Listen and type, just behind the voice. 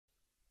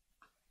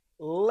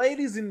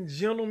Ladies and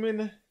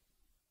gentlemen,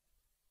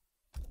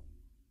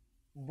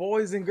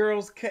 boys and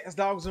girls, cats,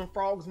 dogs, and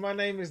frogs, my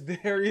name is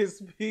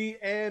Darius P,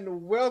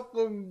 and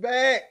welcome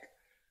back.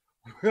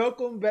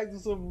 Welcome back to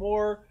some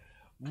more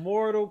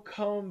Mortal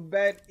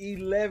Kombat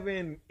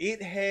 11.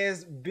 It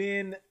has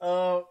been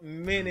a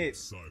minute,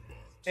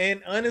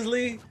 and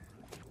honestly,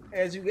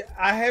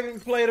 I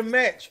haven't played a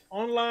match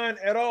online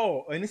at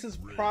all, and this is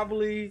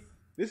probably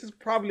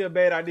a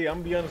bad idea. I'm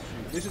gonna be honest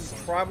with you. This is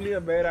probably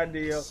a bad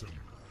idea.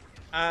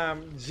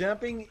 I'm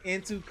jumping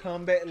into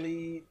Kombat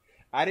League.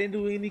 I didn't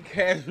do any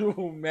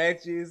casual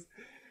matches,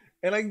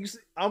 and like you see,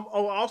 I'm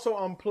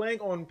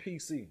playing on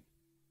PC.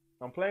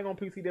 I'm playing on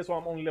PC. That's why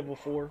I'm only level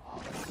 4.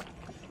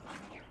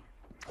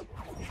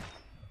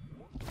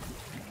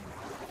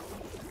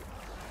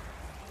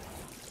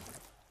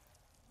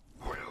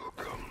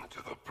 Welcome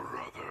to the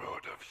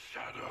Brotherhood of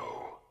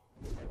Shadow.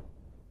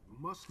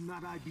 Must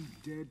not I be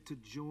dead to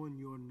join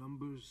your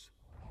numbers?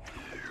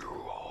 You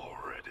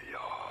already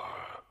are.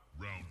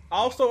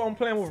 Also, I'm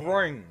playing with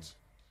rings.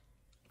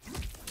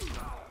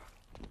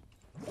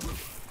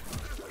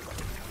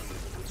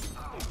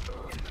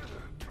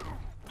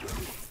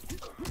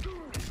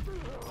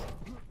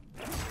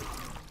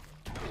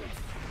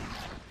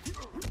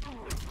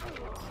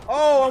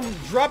 Oh, I'm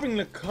dropping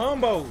the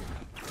combo.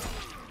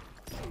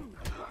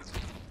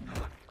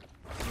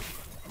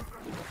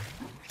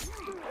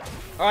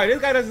 All right,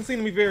 this guy doesn't seem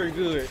to be very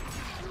good.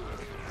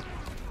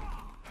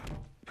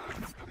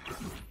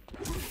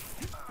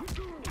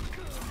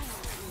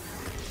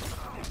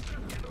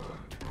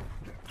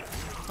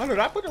 Oh, did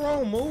I put the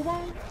wrong move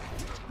on?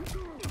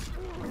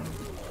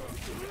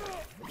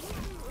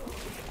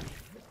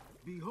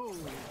 Behold,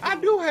 I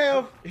do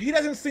have. He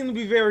doesn't seem to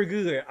be very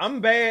good. I'm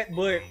bad,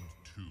 but.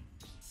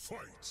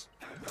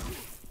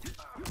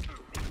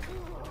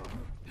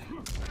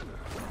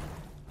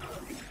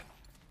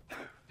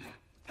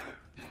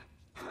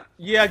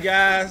 Yeah,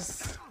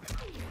 guys.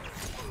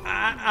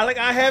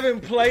 I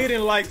haven't played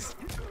in like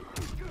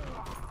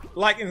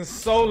in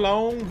so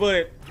long,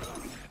 but.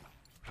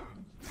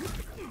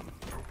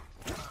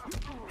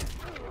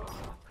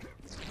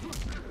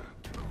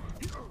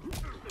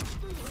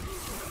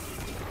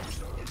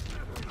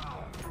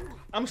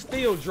 I'm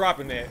still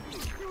dropping that.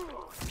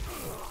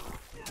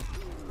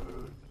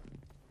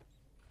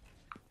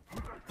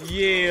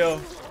 Yeah.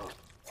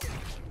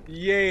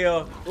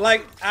 Yeah.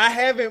 Like, I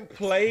haven't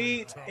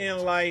played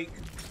in like,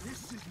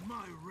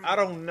 I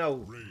don't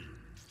know.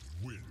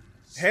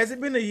 Has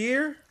it been a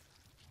year?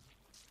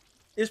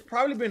 It's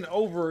probably been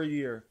over a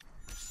year.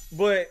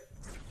 But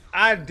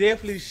I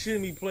definitely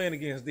shouldn't be playing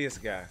against this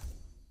guy.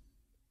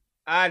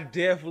 I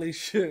definitely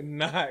should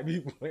not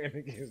be playing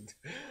against.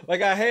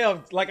 Like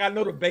I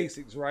know the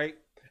basics, right?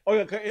 Oh,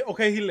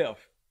 okay, he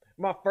left.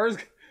 My first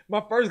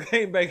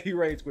game back, he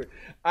rage quit.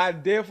 I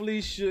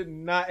definitely should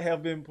not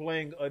have been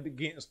playing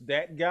against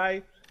that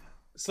guy.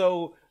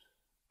 So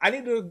I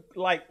need to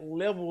like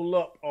level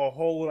up a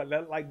whole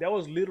like that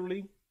was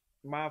literally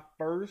my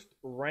first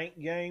rank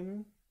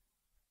game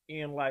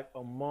in like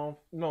a month.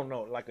 No,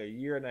 like a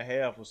year and a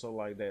half or so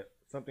like that.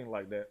 Something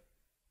like that.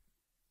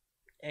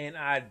 And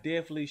I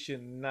definitely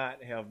should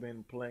not have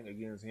been playing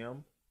against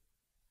him.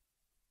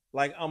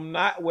 Like, I'm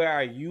not where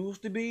I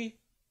used to be.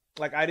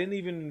 Like, I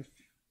didn't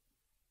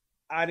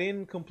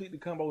complete the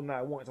combo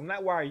not once. I'm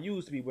not where I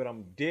used to be, but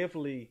I'm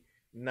definitely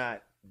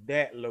not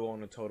that low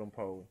on the totem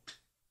pole.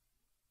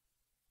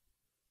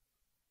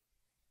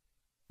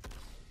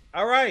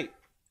 All right.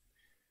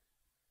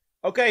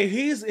 Okay,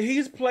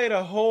 he's played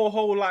a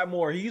whole lot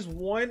more. He's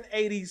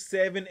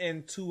 187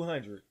 and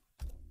 200.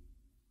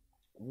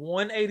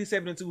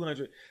 187 and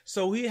 200.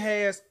 So he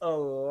has a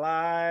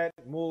lot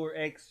more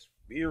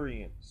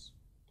experience.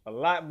 A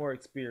lot more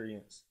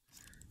experience.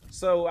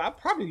 So I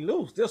probably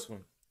lose this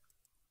one.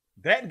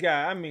 That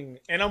guy, I mean,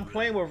 and I'm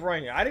playing with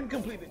Rain. I didn't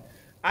complete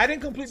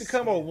the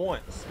combo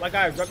once. Like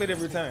I dropped it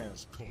every time.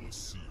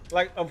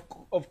 Like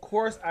of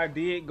course I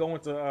did go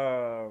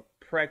into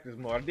practice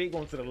mode. I did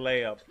go into the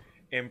lab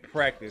and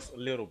practice a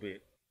little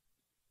bit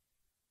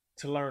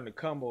to learn the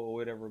combo or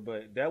whatever,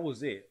 but that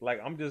was it.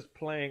 Like I'm just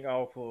playing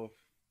off of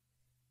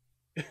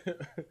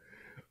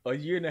a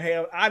year and a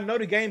half. I know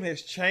the game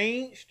has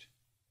changed.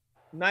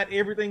 Not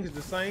everything is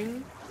the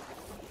same.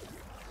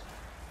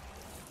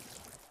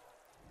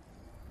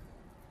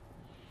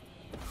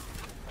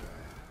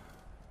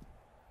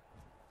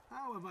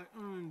 how have I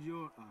earned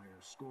your ire,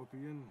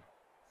 Scorpion?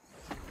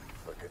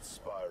 For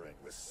conspiring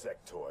with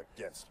Sector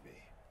against me.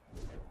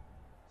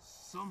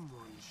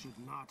 Someone should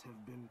not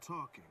have been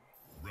talking.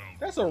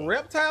 That's a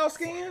reptile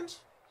skin?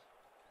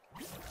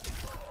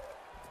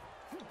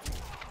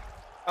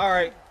 All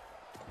right.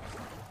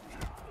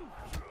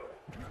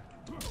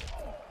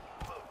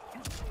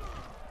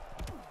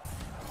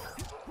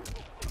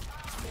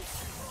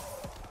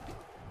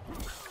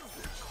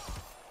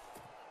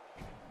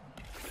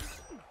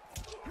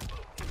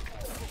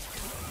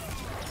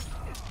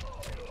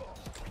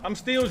 I'm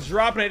still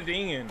dropping at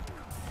the end.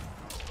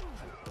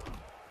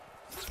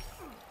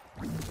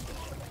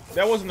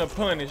 That wasn't a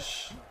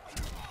punish.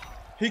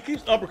 He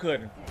keeps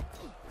uppercutting.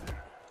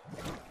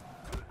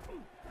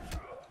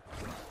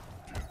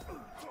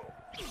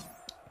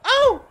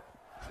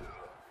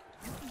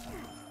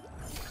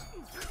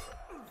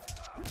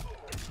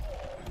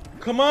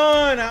 Come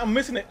on, I'm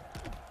missing it.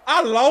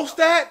 I lost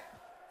that.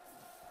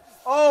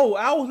 Oh,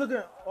 I was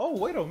looking. Oh,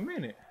 wait a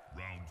minute.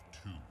 Round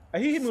 2.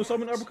 He hit me with so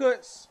many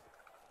uppercuts.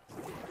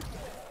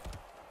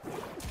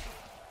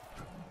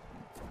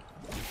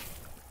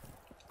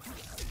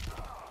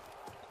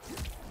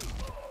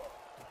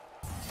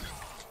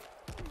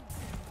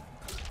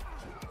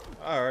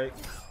 All right.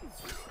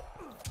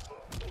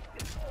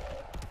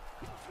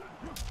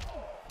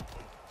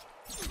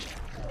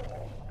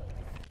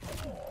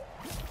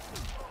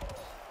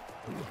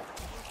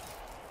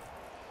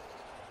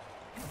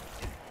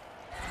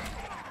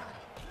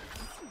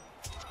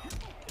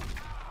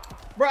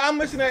 Bro, I'm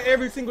missing that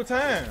every single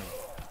time.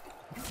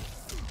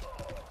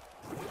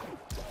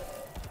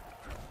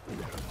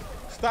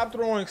 Stop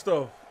throwing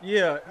stuff.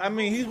 Yeah, I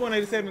mean, he's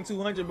 187,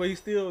 200, but he's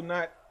still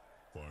not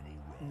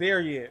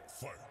there yet.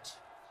 Fight.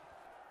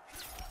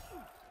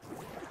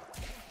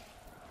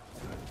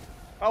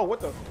 Oh, what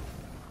the?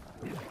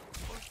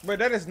 But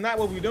that is not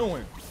what we're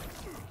doing.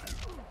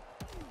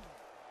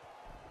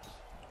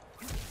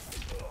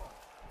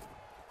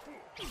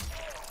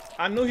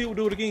 I knew he would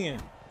do it again.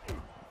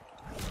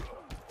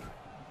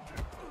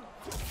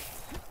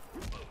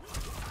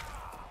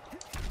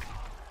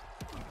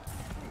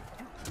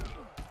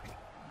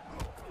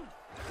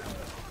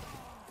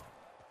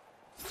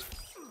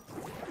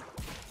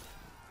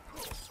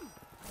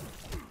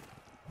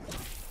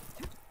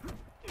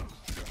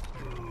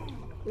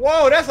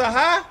 Whoa, that's a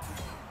high?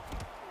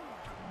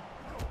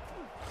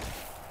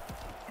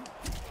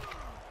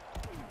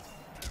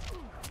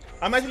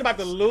 I'm actually about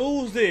to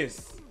lose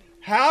this.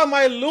 How am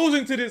I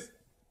losing to this?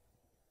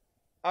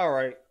 All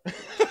right.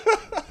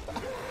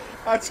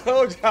 I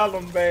told y'all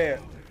I'm bad.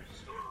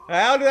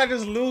 How did I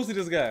just lose to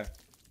this guy?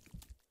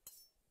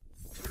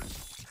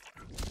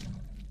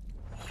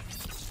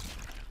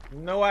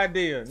 No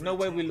idea. No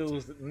way we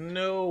lose.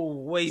 No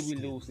way we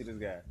lose to this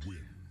guy.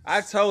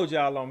 I told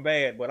y'all I'm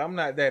bad, but I'm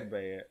not that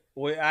bad.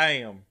 Well, I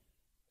am.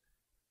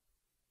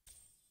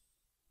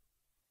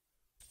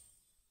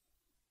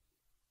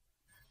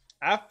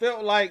 I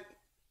felt like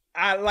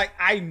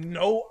I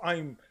know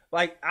I'm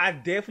like I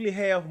definitely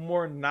have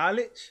more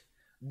knowledge,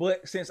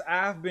 but since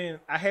I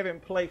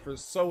haven't played for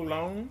so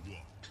long.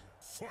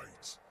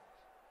 Fight.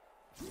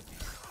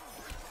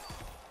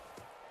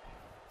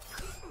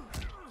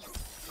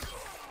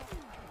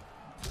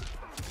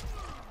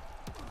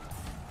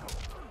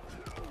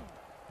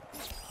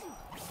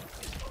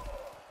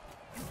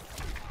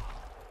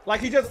 Like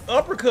he just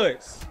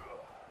uppercuts.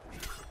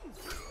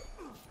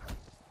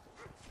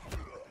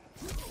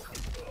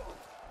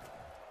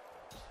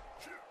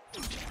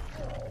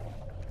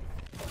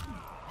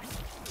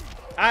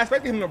 I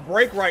expected him to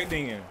break right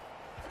then.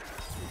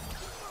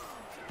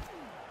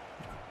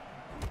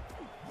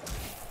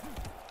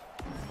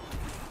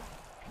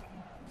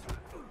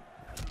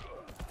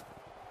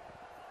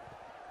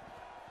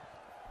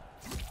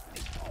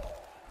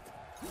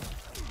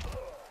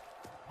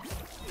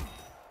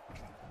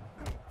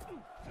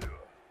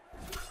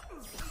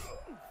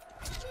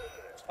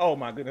 Oh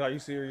my goodness, are you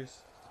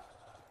serious?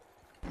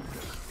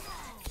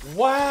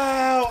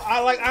 Wow,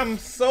 I'm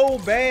so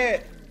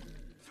bad.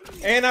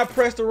 And I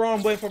pressed the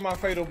wrong button for my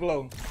fatal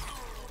blow.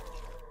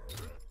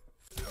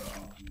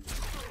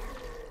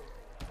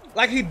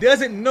 Like he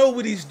doesn't know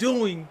what he's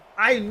doing.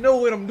 I know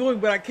what I'm doing,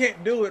 but I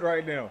can't do it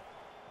right now.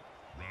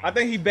 I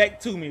think he back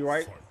to me,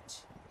 right?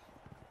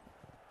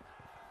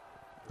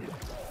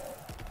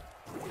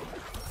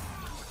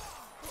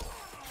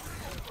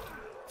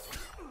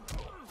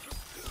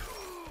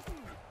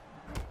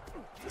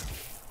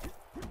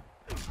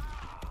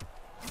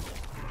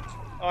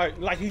 All right,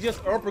 like he's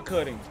just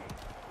uppercutting.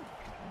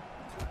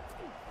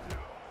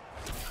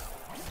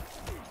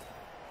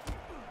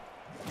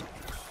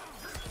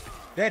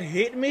 That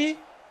hit me?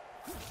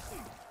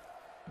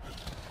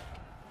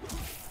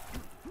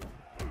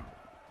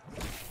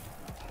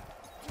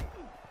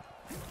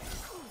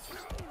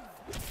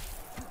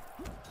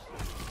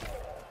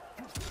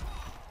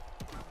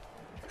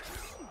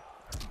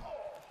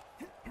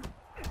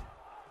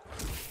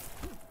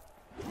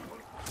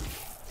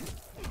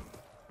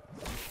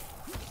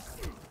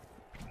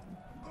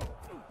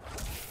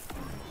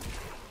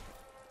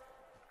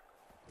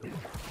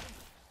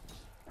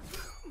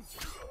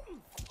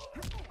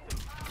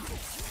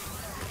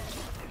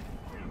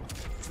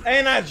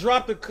 And I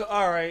dropped the.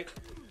 All right.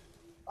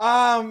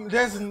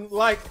 That's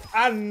like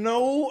I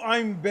know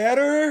I'm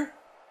better,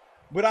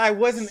 but I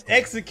wasn't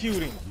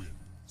executing.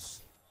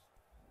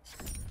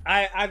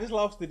 I just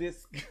lost to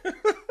this.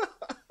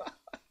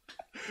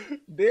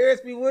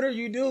 Darius, what are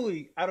you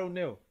doing? I don't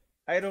know.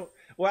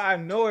 Well, I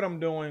know what I'm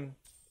doing,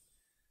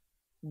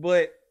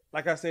 but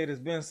like I said, it's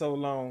been so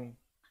long.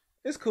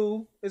 It's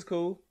cool. It's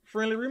cool.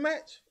 Friendly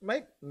rematch,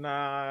 mate.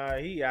 Nah,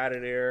 he out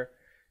of there.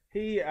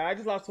 I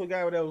just lost to a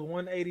guy that was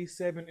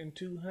 187 and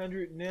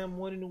 200. Now I'm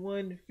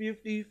 1-1,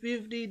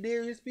 50-50.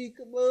 Darius P.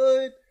 Come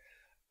on.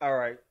 All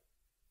right.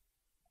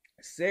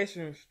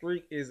 Session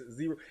streak is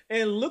 0.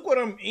 And look what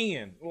I'm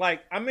in.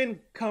 Like, I'm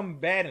in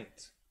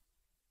combatant.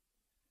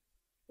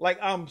 Like,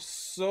 I'm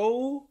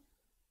so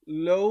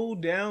low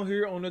down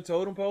here on the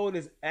totem pole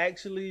is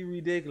actually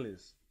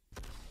ridiculous.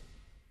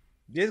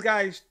 This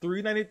guy's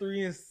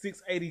 393 and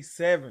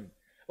 687.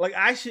 Like,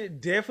 I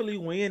should definitely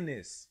win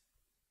this.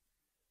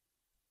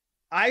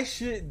 I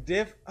should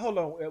hold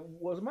on.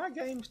 Was my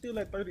game still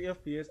at 30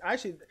 FPS? I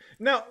should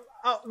now.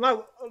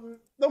 Now,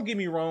 don't get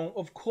me wrong.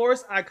 Of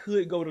course, I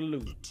could go to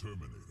loot.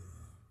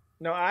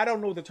 Now, I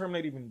don't know what the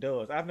Terminator even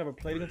does. I've never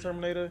played against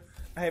Terminator.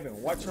 I haven't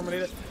watched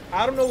Terminator.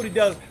 I don't know what he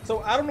does.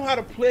 So I don't know how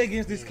to play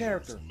against this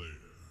character.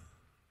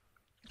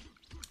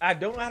 I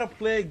don't know how to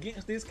play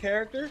against this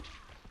character.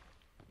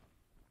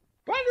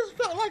 But I just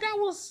felt like I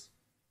was,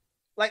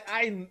 like,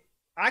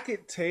 I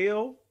could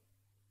tell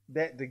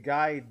that the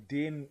guy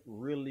didn't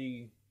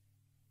really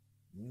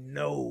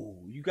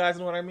know. You guys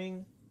know what I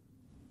mean?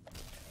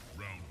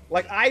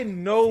 Like, I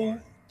know.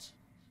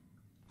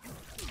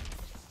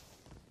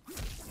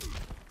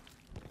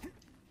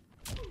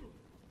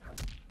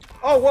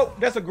 Oh, whoa,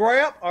 that's a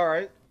grab? All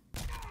right.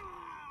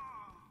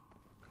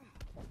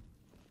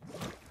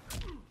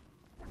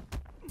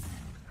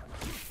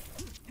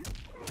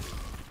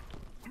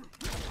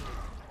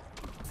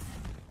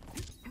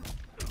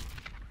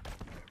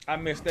 I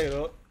messed that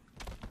up.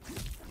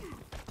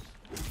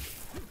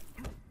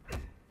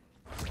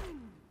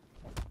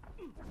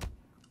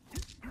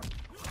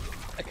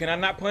 Can I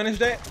not punish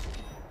that?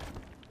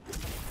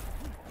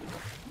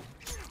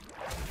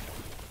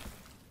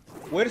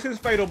 What is his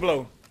fatal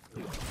blow?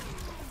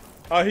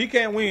 Oh, he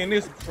can't win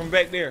this from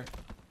back there.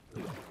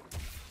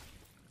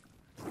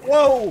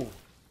 Whoa!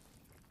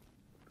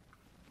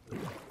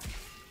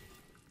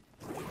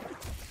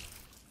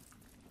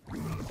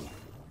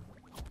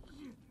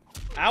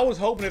 I was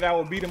hoping that I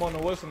would beat him on the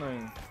what's the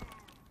name.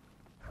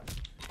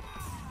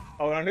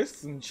 Oh, now this is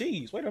some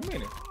cheese. Wait a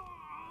minute.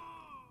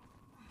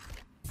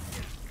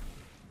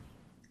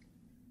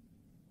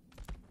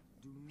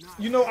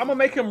 You know, I'm gonna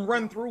make him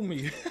run through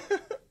me.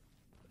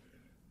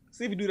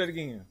 See if you do that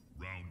again.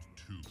 Round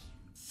 2.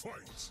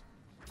 Fight.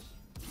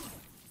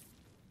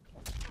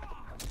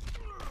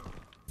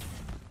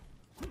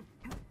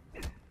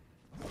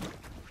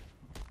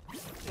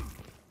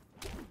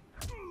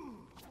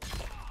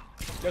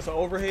 That's an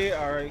overhead.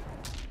 All right.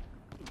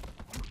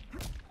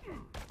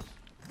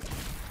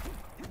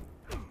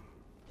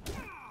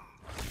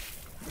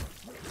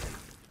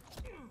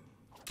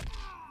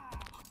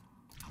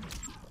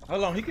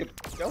 Hold on, he could.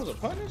 That was a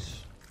punish.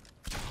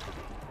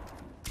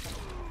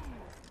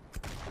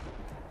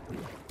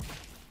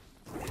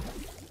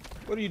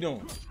 What are you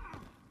doing?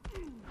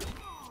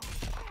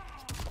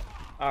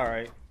 All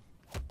right.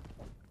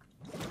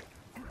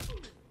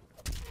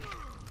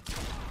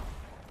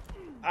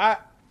 I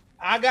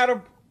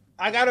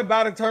gotta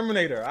bout a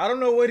Terminator. I don't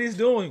know what he's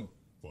doing.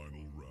 Final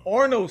round.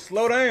 Arnold,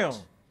 slow down.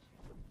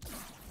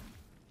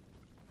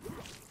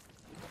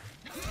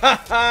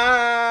 Ha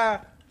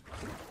ha!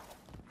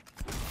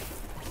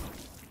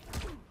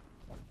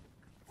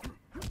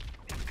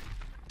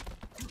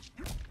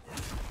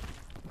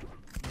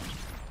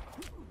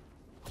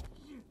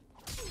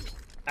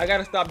 I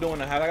gotta stop doing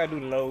the highs. I gotta do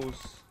the lows.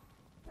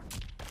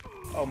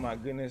 Oh my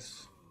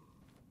goodness.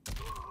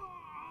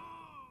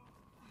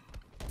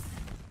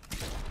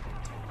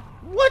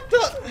 What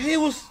the? He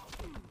was.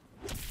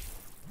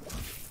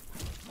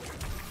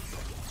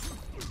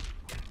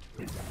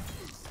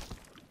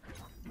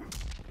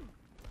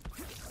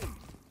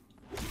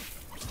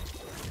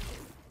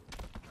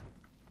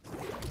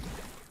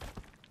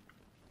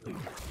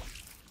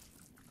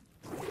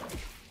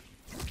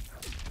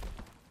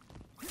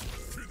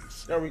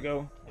 There we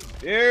go.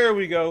 There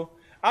we go.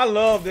 I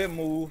love that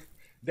move.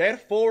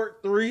 That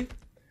forward 3.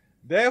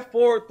 That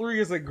forward 3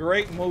 is a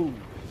great move.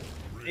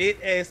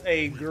 It is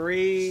a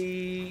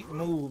great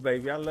move,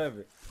 baby. I love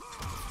it.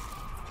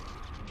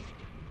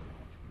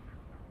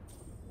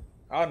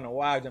 I don't know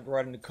why I jumped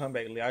right into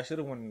comeback league. I should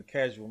have won in the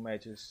casual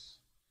matches.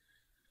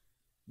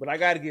 But I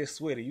got to get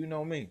sweaty. You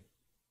know me.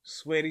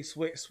 Sweaty,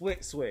 sweat,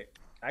 sweat, sweat.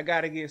 I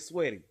got to get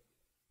sweaty.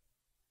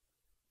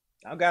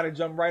 I got to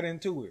jump right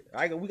into it.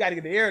 We got to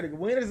get the air.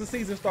 When does the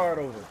season start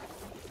over?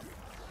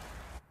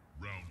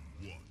 Round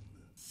 1.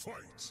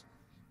 Fight.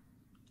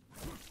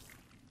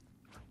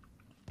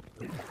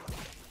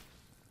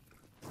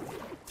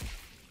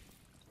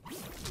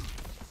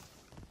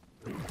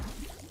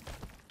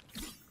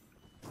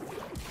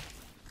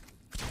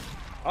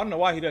 I don't know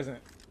why he doesn't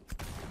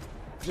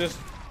just.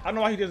 I don't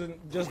know why he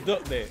doesn't just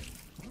duck that.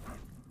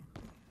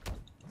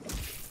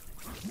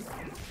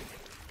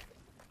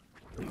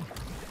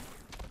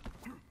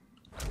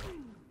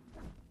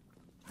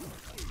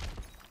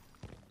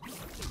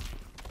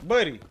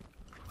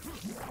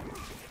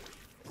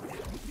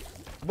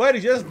 Buddy,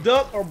 just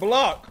duck or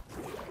block.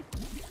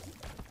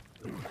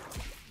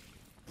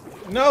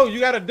 No, you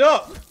gotta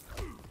duck.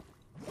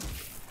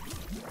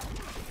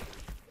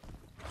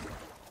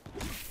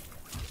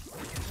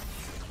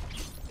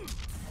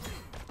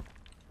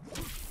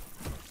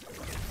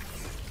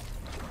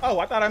 Oh,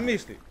 I thought I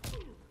missed it.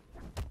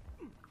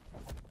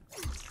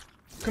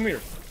 Come here.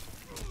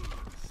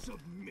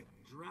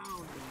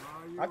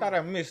 I thought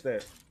I missed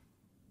that.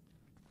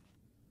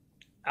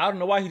 I don't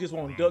know why he just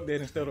won't duck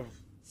that instead of.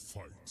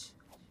 Fight.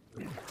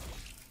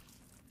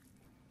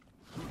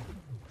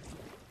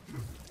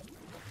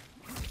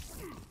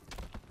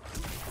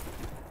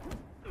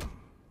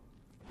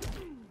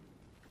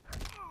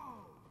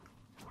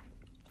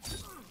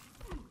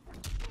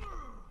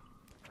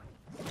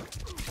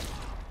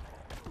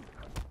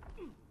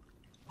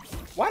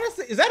 Why does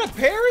it, is that a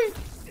parry?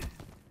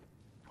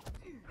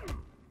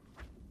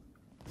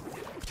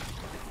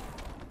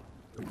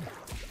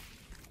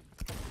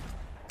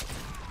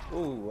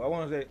 Ooh, I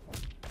want that.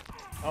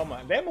 Oh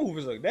my, that move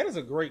is that is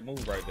a great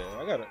move right there.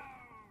 I gotta.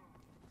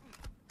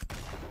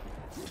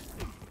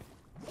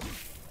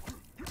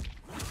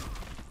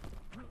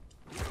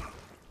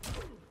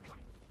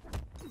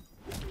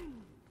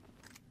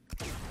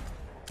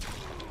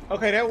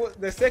 Okay,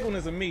 the second one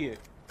is a mid.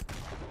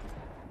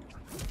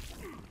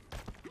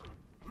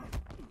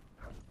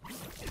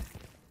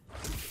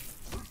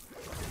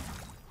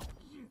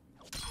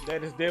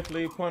 That is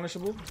definitely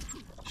punishable.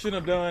 Shouldn't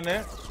have done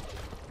that.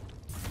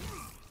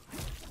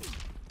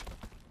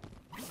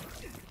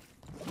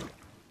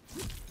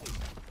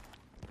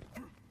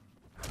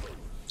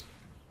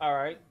 All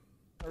right.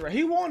 All right.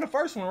 He won the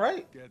first one,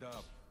 right? Get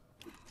up.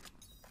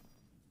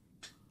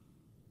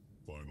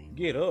 Final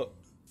Get up.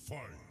 fight.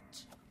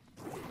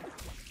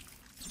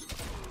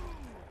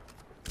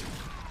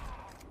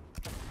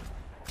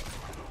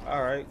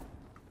 All right.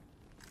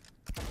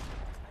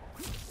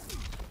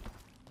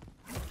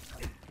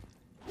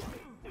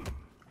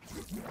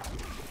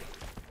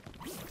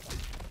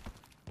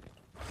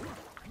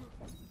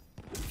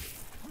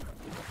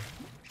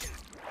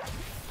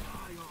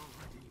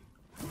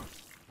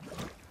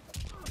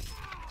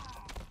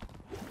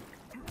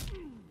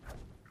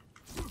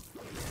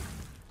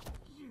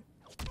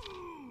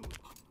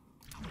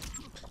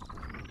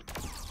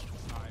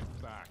 I'm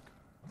back.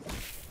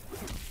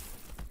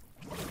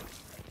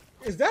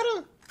 Is that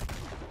a?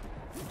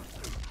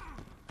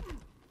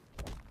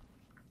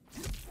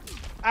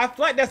 I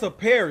feel like that's a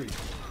parry.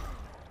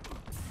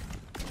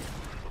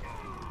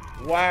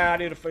 Wow, I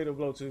did a fatal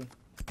blow too.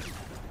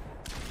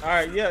 All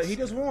right, yeah, he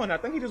just won. I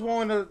think he just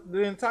won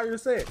the entire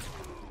set.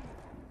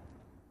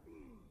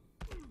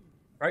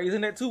 Right,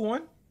 isn't that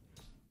 2-1?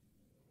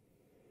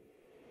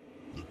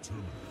 The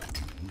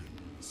Terminator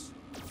wins.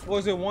 Or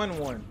is it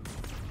 1-1?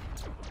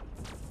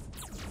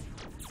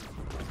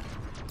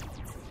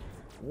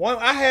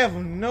 I have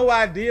no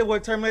idea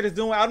what Terminator's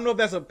doing. I don't know if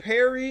that's a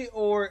parry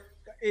or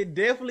it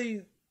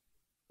definitely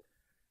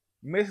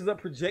messes up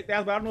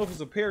projectiles, but I don't know if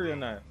it's a parry or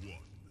not. One.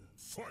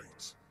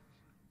 Fight.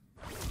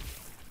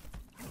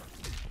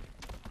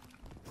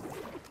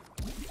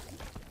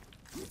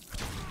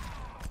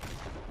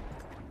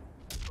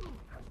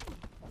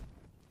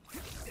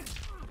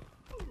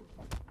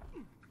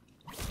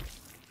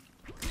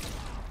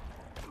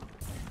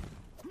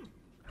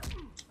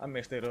 I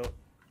messed that up.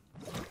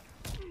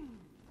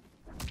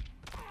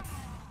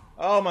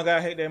 Oh my god,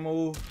 I hate that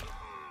move.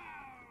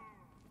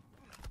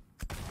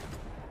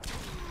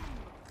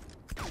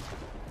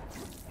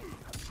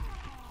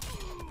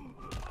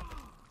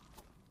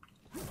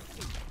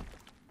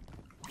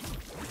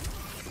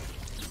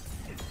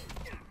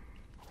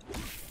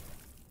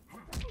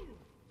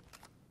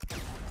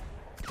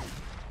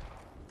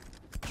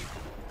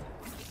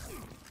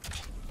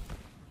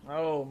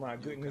 Oh my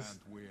goodness.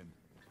 Can't win.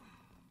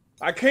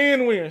 I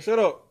can win. Shut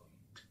up.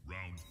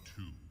 Round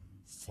 2.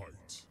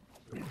 Fight.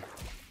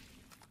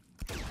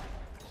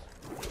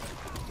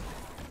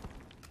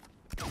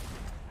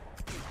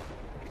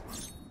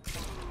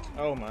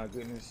 Oh my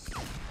goodness.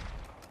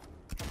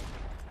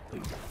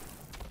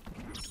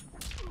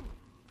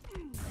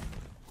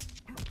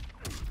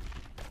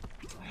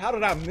 How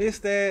did I miss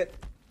that?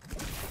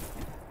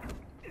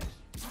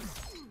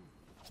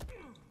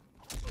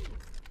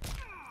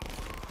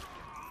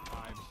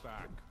 I'm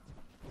back.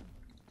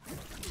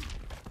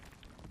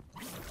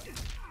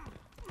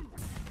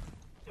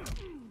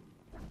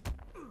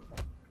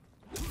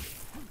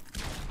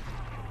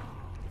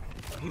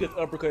 He just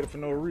uppercutted for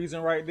no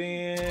reason right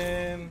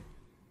then.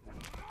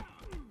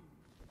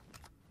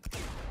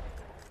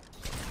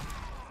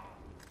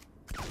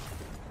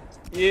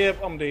 Yep,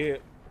 I'm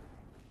dead.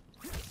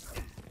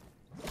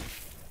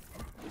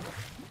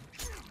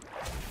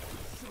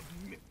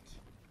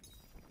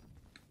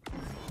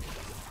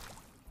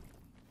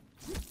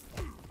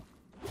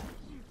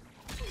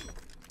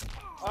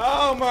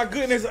 Oh my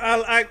goodness!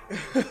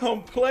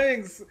 I'm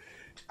playing.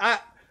 I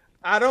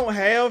don't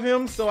have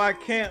him, so I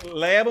can't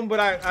lab him, but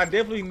I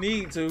definitely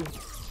need to.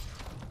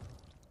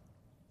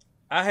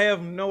 I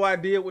have no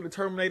idea what the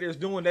Terminator is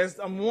doing.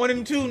 I'm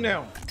 1-2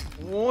 now.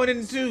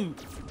 1-2.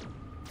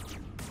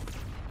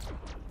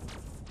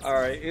 All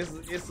right, it's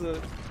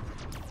a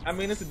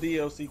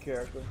DLC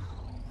character.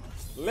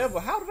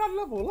 How did I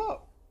level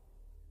up?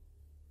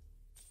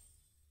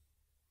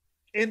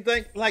 And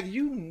think like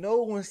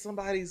when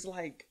somebody's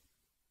like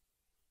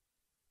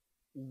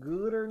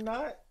good or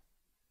not.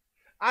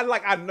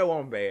 I know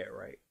I'm bad,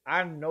 right?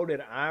 I know that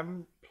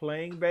I'm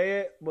playing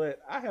bad, but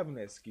I have an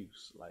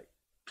excuse. Like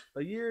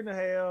a year and a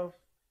half,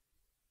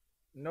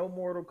 No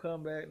Mortal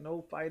Kombat,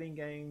 no fighting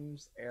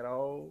games at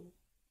all.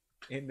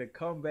 In the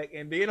comeback,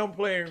 and then I'm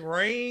playing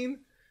Rain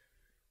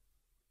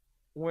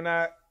when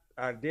I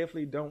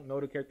definitely don't know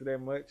the character that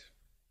much.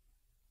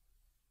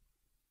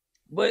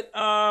 But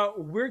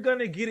we're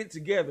gonna get it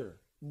together.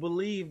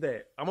 Believe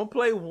that. I'm gonna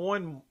play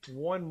one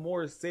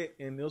more set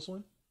in this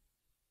one.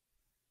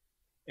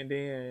 And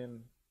then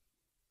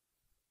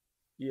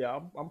yeah,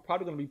 I'm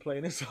probably gonna be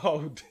playing this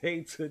all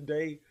day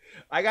today.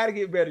 I gotta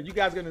get better. You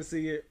guys are gonna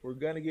see it. We're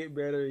gonna get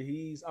better.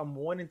 I'm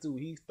 1-2.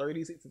 He's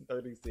 36 and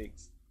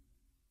 36.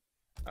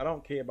 I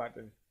don't care about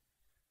the.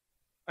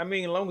 I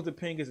mean, as long as the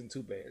ping isn't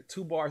too bad.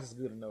 2 bars is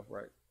good enough,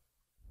 right?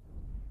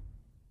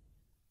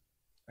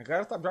 I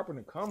gotta stop dropping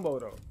the combo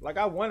though. Like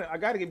I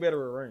gotta get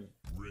better at Rain.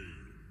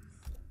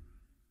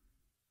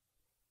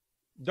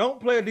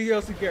 Don't play a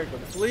DLC character,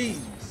 please.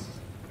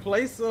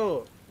 Play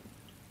sub.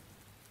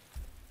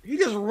 He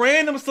just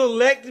random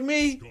select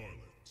me.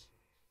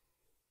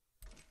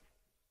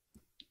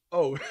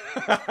 Oh,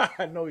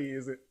 I know he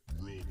isn't.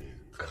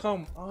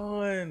 Come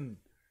on.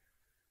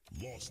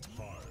 Lost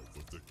Hive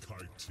of the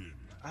Chitin.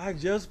 I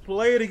just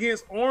played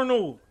against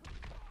Arnold.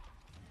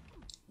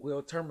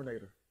 Well,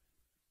 Terminator.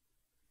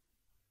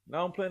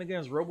 Now I'm playing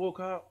against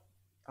RoboCop.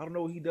 I don't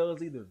know what he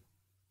does either.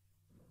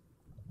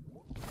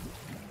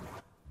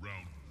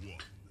 Round 1.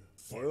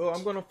 Fight. Well,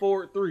 I'm gonna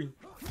forward 3.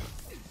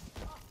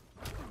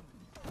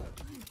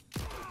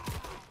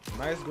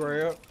 Nice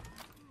grab.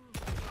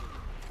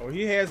 Oh,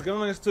 he has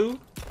guns too.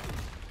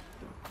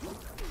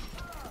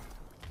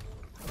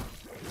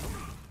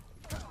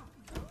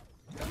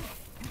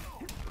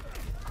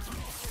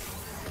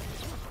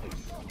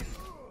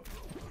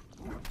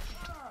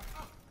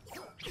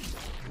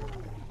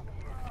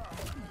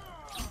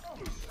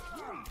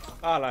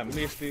 Oh, I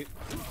missed it.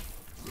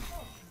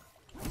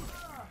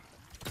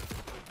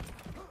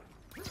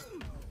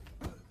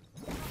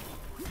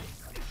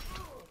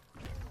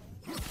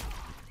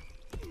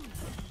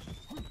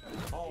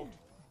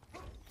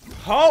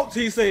 Halt,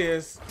 he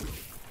says.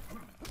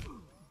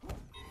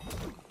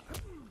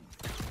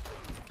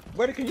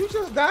 Buddy, can you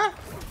just die?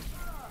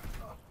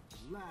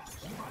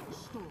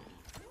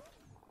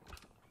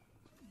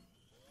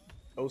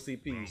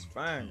 OCP's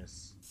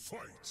finest.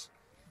 Fight.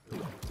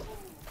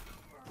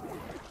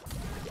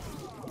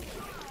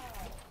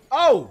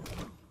 Oh!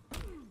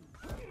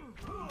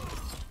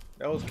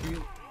 That was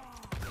cute.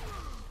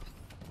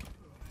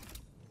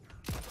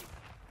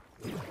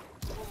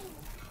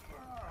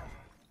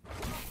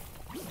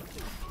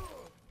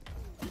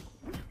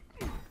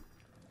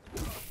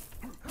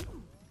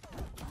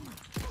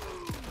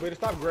 Wait,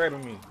 stop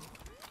grabbing me.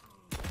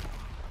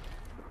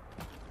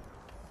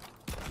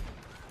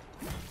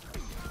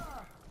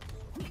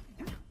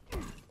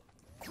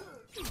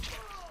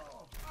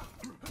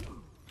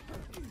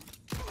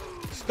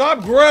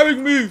 Stop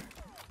grabbing me!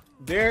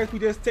 There, we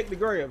just take the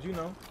grabs, you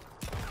know.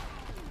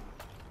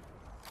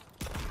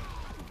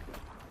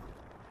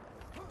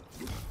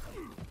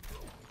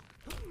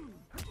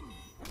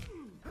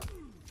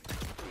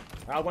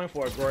 I went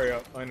for a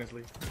grab,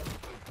 honestly.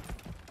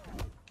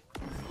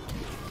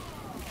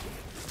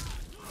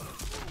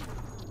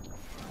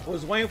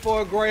 Was waiting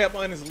for a grab,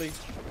 honestly.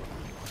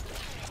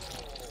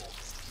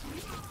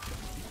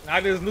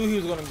 I just knew he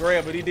was gonna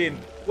grab, but he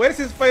didn't. Where's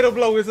his fatal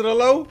blow? Is it a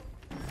low?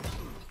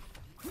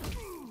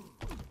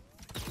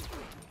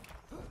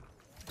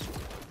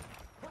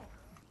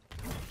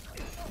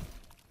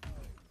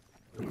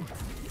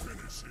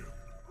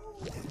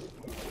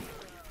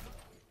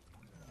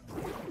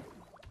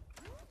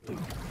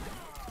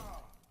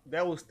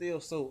 That was still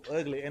so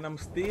ugly, and I'm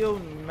still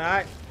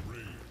not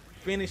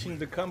finishing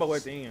the combo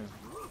at the end,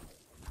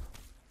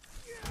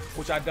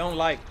 which I don't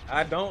like.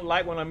 I don't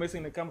like when I'm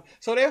missing the combo.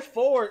 So that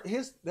first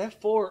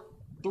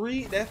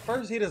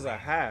hit is a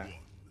high.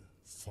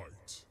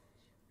 Fight.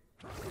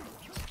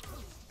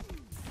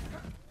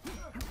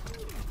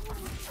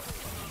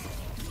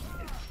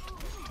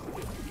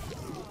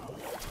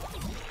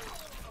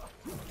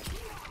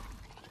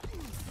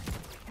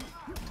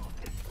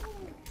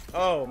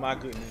 Oh my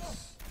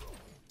goodness.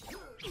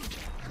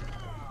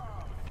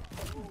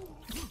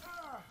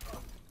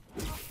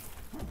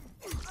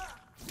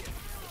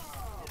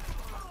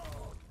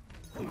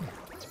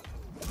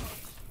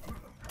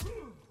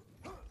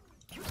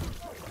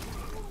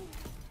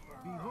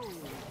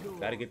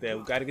 Gotta get that.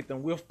 We gotta get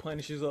them whiff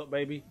punishes up,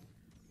 baby.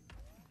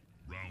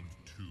 Round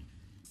 2.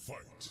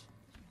 Fight.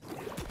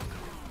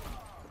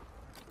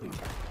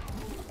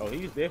 Oh,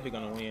 he's definitely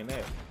gonna win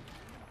that.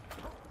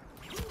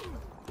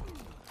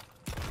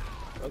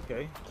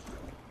 Okay.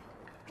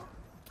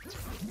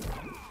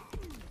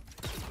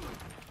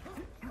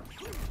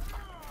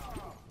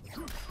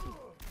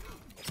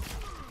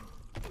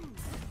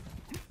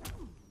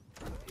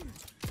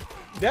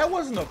 That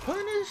wasn't a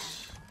punish?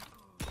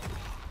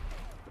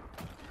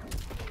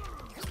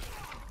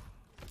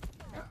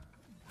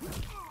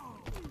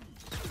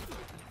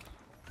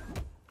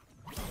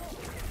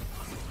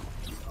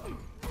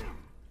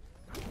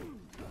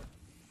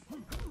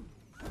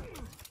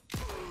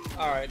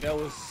 All right, that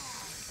was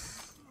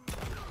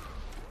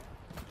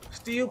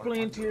still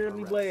playing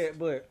terribly bad,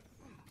 but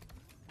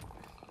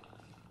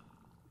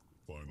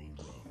Final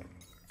round.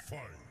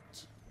 Fight.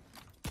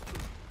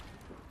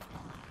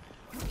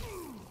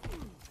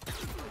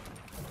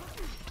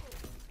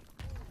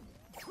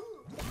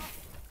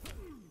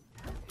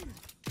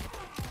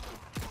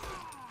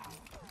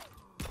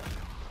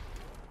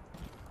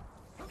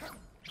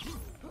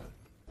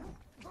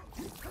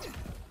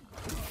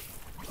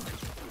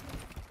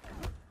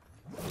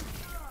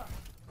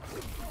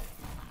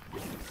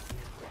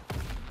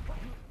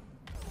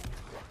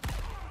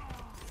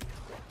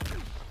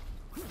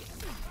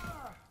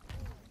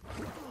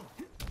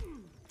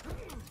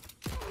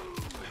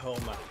 oh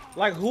my!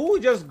 Like who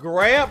would just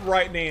grab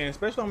right then?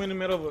 Especially I'm in the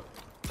middle of it.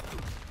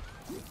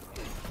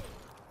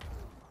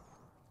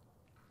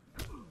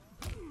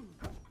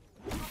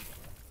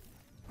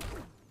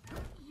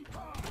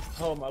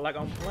 Oh my! Like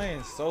I'm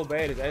playing so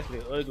bad, it's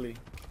actually ugly.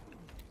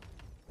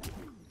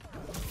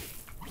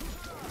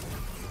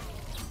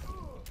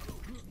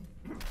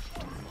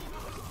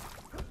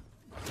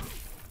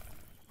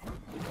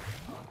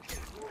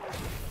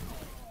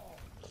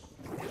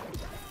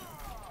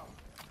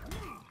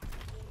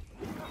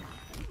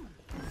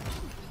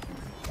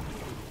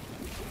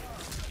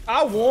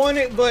 I want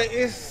it, but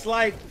it's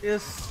like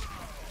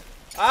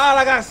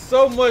I got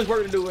so much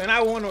work to do, and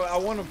I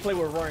wanna play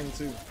with Ring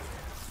too.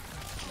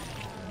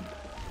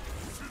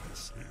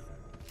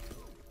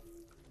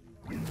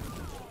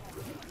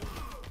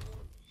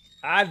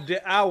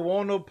 I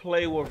wanna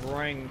play with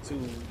Ring too.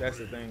 That's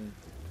the thing.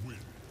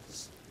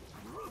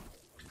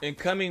 And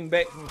coming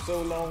back from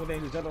so long,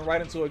 then just jumping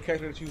right into a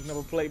character that you've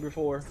never played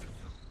before,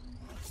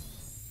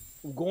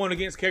 going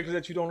against characters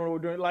that you don't know what we're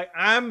doing. Like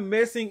I'm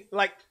messing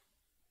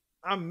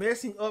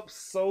up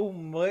so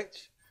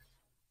much,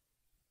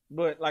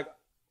 but like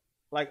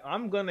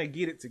I'm gonna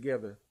get it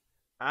together.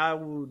 I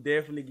will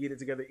definitely get it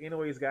together.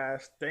 Anyways,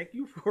 guys, thank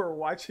you for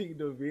watching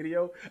the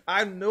video.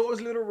 I know it's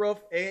a little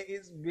rough and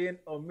it's been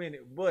a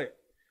minute, but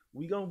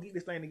we gonna get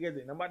this thing together.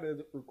 And I'm about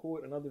to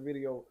record another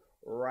video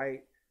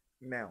right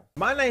now.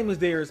 My name is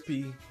Darius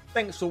P.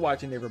 Thanks for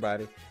watching,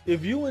 everybody.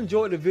 If you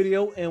enjoyed the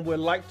video and would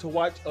like to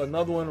watch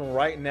another one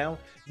right now,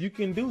 you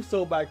can do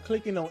so by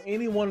clicking on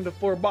any one of the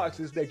 4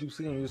 boxes that you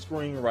see on your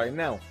screen right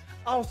now.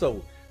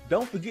 Also,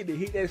 don't forget to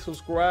hit that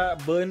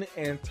subscribe button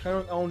and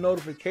turn on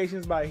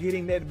notifications by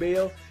hitting that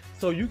bell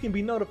so you can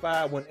be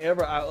notified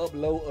whenever I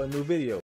upload a new video.